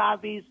making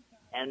copies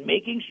and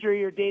making sure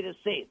your data is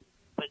safe.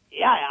 But,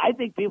 yeah, I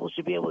think people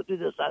should be able to do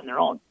this on their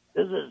own.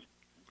 It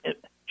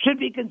should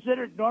be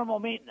considered normal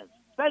maintenance,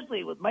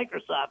 especially with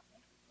Microsoft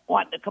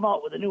wanting to come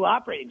out with a new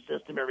operating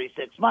system every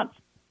 6 months.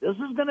 This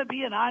is going to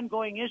be an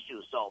ongoing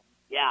issue. So,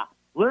 yeah,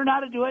 learn how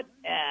to do it,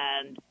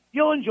 and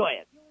you'll enjoy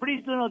it.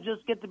 Pretty soon it'll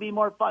just get to be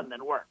more fun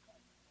than work.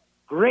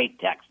 Great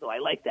text, though. I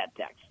like that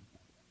text.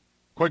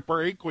 Quick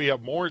break. We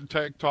have more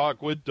Tech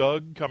Talk with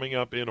Doug coming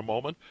up in a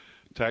moment.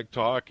 Tech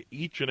Talk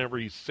each and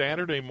every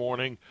Saturday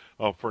morning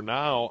for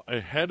now,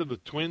 ahead of the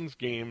Twins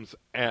games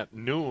at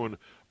noon.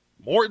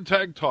 More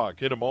Tech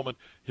Talk in a moment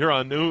here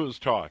on News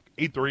Talk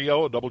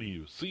 830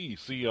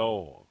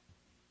 WCCO.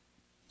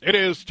 It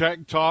is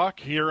Tech Talk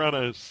here on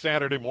a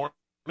Saturday morning,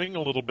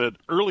 a little bit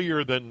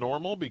earlier than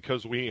normal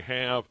because we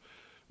have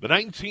the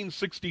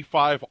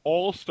 1965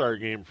 All-Star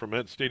Game from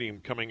Met Stadium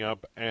coming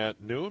up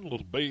at noon. A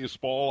little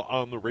baseball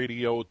on the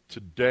radio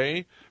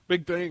today.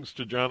 Big thanks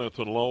to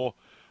Jonathan Lowe,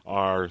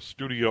 our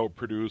studio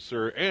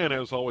producer, and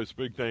as always,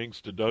 big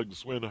thanks to Doug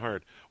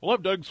Swinhart. We'll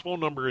have Doug's phone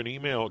number and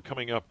email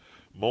coming up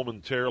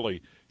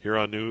momentarily here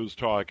on News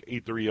Talk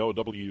 830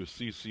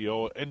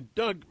 WCCO. And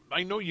Doug,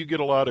 I know you get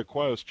a lot of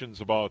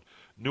questions about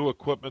new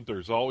equipment.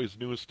 There's always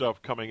new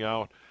stuff coming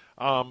out.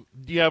 Do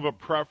you have a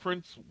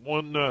preference?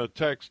 One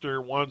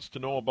texter wants to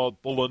know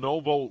about the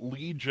Lenovo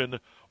Legion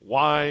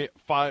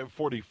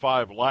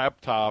Y545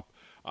 laptop.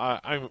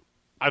 I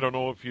don't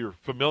know if you're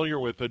familiar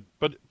with it,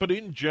 but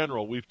in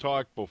general, we've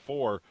talked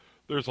before,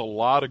 there's a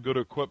lot of good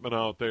equipment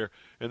out there,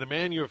 and the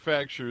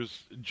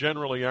manufacturers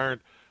generally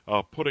aren't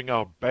putting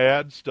out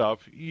bad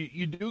stuff.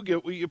 You do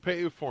get what you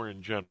pay for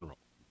in general.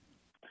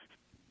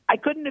 I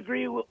couldn't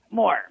agree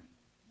more.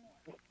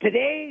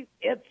 Today,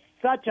 it's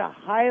such a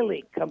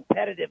highly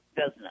competitive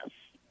business.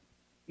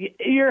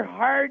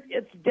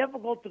 It's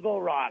difficult to go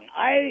wrong.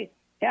 I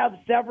have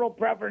several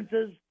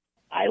preferences.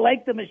 I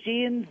like the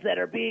machines that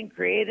are being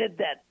created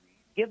that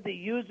give the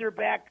user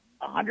back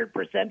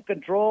 100%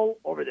 control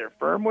over their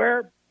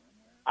firmware.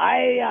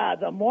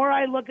 The more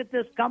I look at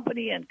this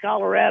company in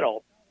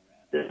Colorado,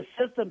 the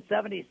System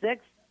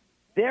 76,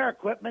 their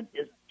equipment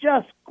is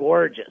just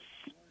gorgeous.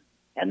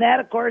 And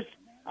that, of course,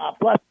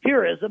 plus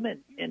Purism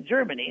in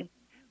Germany,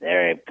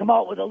 they've come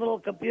out with a little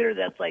computer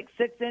that's like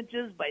 6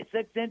 inches by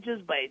 6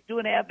 inches by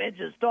 2.5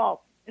 inches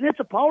tall, and it's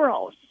a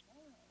powerhouse.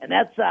 And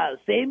that's the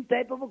same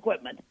type of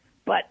equipment.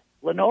 But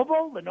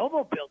Lenovo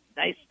builds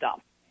nice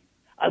stuff.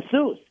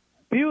 ASUS,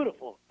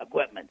 beautiful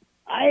equipment.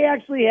 I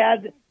actually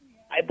had,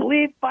 I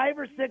believe, 5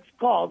 or 6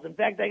 calls. In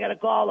fact, I got a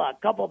call a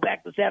couple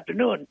back this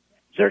afternoon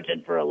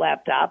searching for a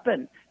laptop,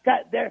 and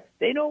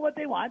they know what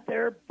they want.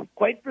 They're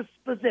quite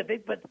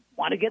specific, but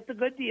want to get the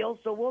good deal,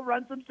 so we'll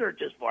run some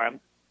searches for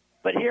them.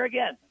 But here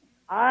again,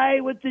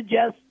 I would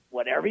suggest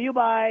whatever you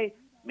buy,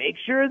 make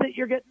sure that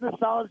you're getting the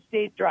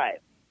solid-state drive.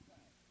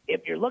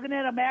 If you're looking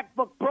at a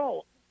MacBook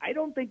Pro, I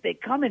don't think they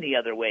come any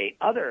other way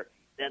other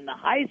than the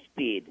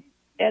high-speed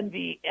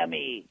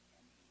NVMe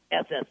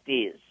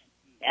SSDs,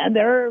 and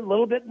they're a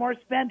little bit more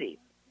spendy.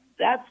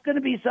 That's going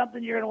to be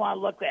something you're going to want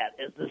to look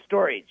at is the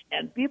storage.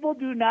 And people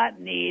do not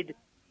need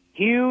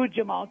huge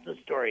amounts of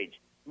storage.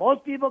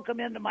 Most people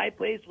come into my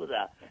place with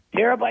a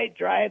terabyte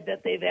drive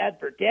that they've had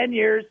for 10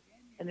 years,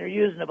 and they're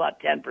using about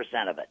 10%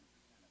 of it.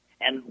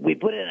 And we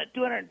put in a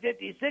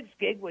 256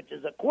 gig, which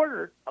is a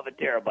quarter of a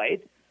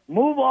terabyte,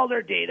 move all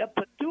their data,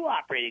 put 2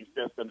 operating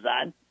systems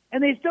on,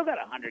 and they still got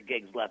 100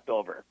 gigs left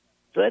over.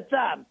 So it's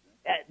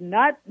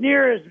not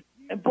near as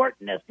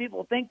important as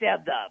people think to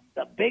have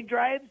the big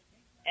drives,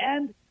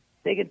 and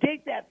they can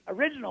take that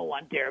original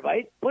 1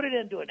 terabyte, put it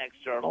into an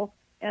external,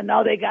 and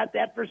now they got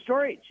that for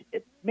storage.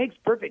 It makes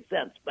perfect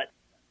sense, but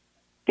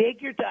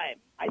take your time.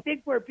 I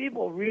think where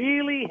people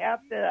really have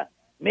to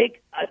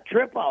make a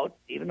trip out,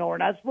 even though we're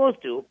not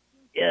supposed to,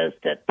 is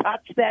to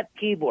touch that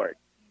keyboard,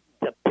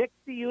 to pick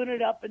the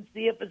unit up and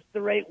see if it's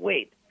the right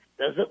weight.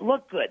 Does it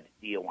look good?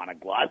 Do you want a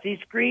glossy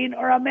screen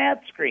or a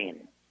matte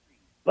screen?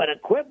 But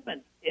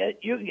equipment,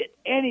 you can get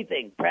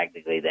anything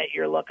practically that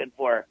you're looking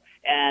for.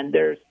 And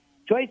there's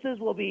Choices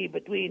will be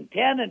between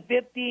 10 and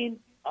 15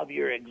 of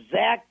your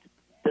exact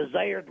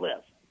desired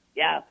list.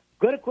 Yeah,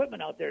 good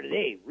equipment out there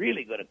today,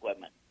 really good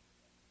equipment.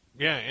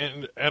 Yeah,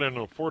 and at an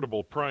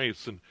affordable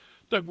price. And,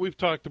 Doug, we've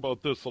talked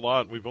about this a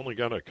lot. We've only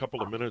got a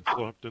couple of minutes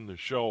left in the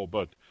show,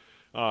 but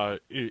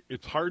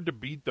it's hard to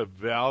beat the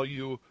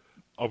value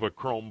of a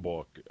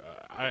Chromebook.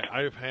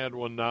 I've had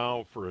one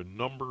now for a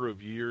number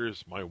of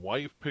years. My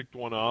wife picked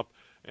one up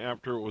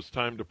after it was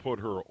time to put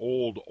her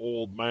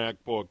old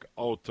MacBook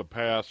out to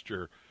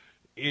pasture.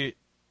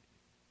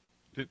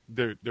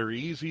 They're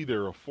easy,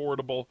 they're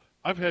affordable.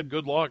 I've had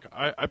good luck.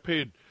 I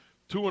paid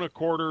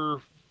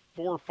 $2.25,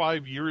 4 or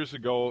 5 years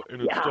ago,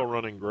 and it's still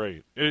running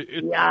great.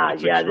 It's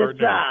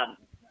extraordinary.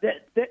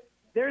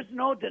 There's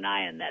no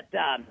denying that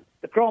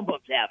the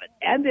Chromebooks have it.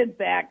 And in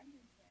fact,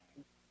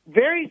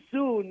 very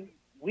soon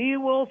we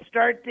will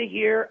start to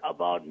hear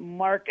about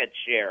market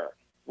share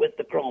with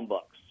the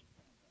Chromebooks.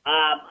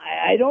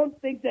 I don't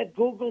think that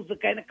Google's the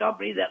kind of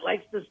company that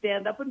likes to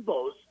stand up and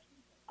boast.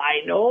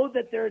 I know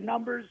that their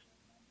numbers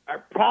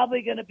are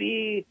probably going to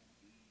be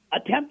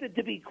attempted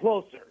to be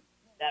closer,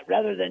 that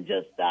rather than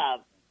just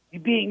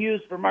being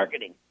used for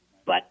marketing.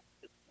 But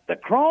the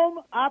Chrome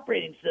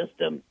operating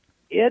system,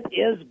 it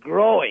is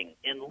growing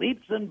in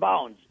leaps and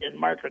bounds in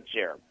market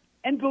share.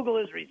 And Google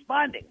is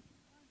responding.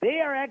 They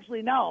are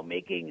actually now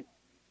making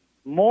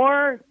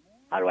more,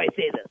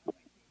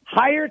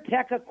 higher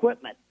tech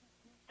equipment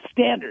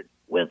standard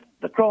with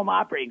the Chrome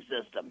operating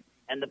system.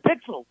 And the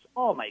Pixels,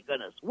 oh my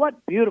goodness,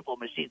 what beautiful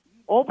machines.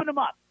 Open them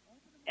up,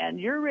 and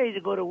you're ready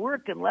to go to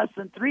work in less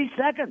than 3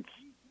 seconds.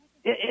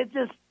 It's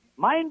just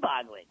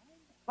mind-boggling.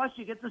 Plus,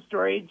 you get the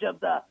storage of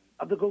the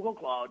Google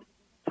Cloud.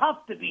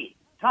 Tough to beat.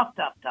 Tough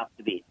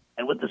to beat.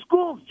 And with the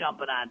schools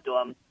jumping onto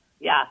them,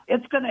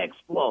 it's going to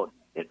explode.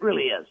 It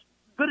really is.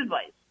 Good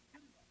advice.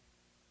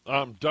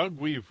 Doug,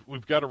 we've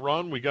got to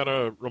run. We got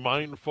to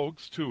remind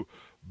folks to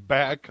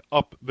back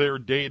up their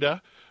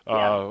data.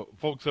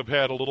 Folks have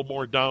had a little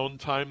more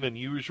downtime than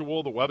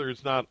usual. The weather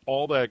is not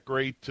all that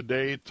great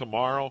today,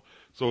 tomorrow,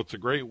 so it's a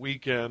great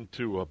weekend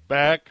to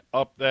back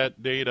up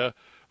that data.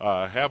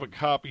 Have a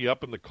copy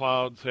up in the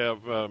clouds,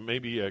 have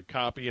maybe a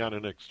copy on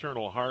an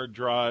external hard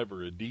drive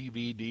or a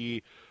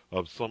DVD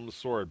of some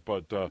sort,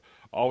 but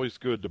always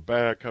good to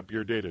back up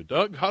your data.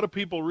 Doug, how do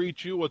people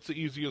reach you? What's the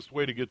easiest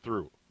way to get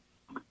through?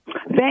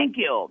 Thank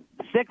you.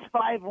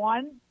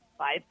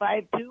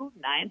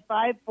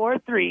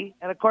 651-552-9543,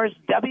 and, of course,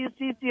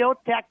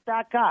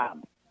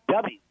 WCCOtech.com,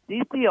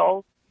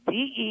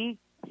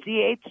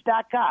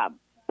 WCCOTECH.com,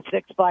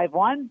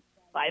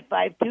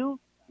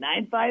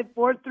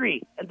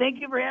 651-552-9543. And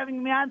thank you for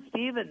having me on,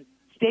 Steve, and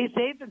stay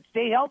safe and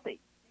stay healthy.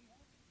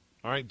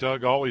 All right,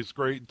 Doug, always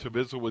great to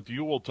visit with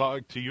you. We'll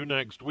talk to you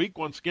next week.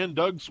 Once again,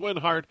 Doug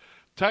Swinhart,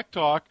 Tech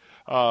Talk.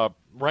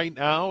 Right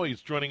now,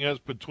 he's joining us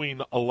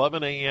between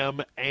 11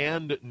 a.m.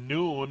 and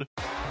noon.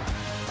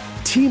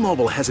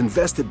 T-Mobile has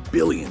invested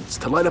billions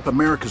to light up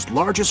America's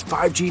largest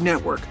 5G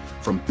network,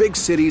 from big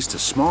cities to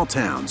small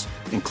towns,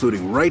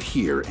 including right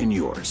here in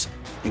yours.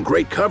 And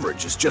great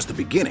coverage is just the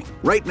beginning.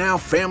 Right now,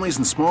 families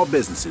and small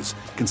businesses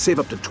can save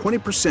up to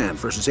 20%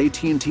 versus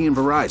AT&T and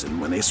Verizon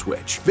when they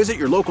switch. Visit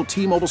your local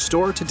T-Mobile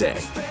store today.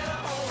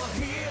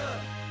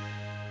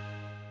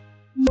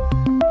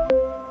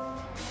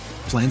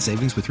 Plan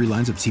savings with 3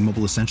 lines of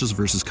T-Mobile Essentials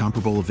versus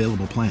comparable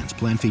available plans.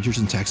 Plan features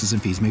and taxes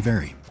and fees may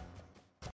vary.